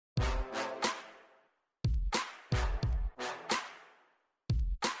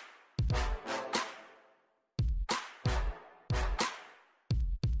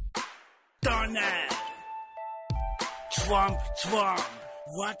Donald Trump,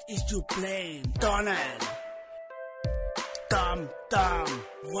 what is to blame? Donald Dumb,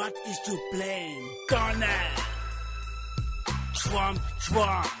 what is to blame? Donald Trump,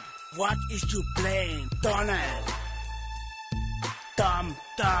 what is to blame? Donald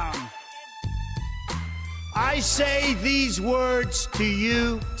Dumb. I say these words to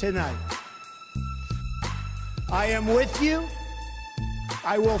you tonight. I am with you.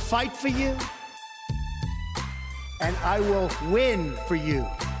 I will fight for you. And I will win for you.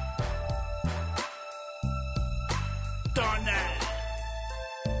 Donald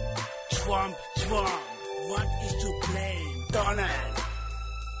Trump, what is to blame? Donald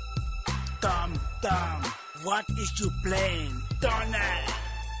Dumb, what is to blame? Donald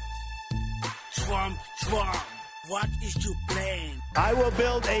Trump, what is to blame? I will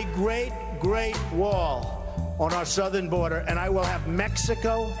build a great, great wall on our southern border, and I will have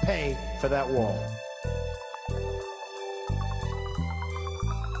Mexico pay for that wall.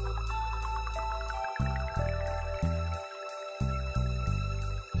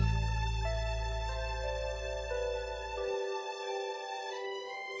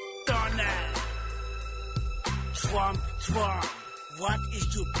 Donald Trump, what is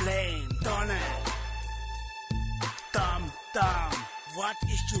to blame? Donald Dumb, what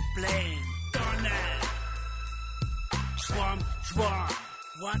is to blame? Donald Trump,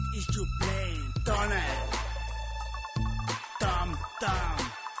 what is to blame? Donald Dumb.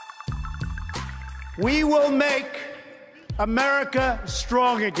 We will make America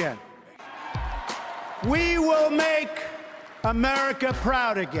strong again. We will make America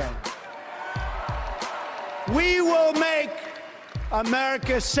proud again. We will make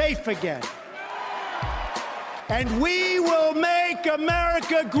America safe again. And we will make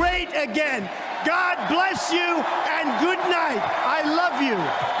America great again. God bless you and good night. I love you.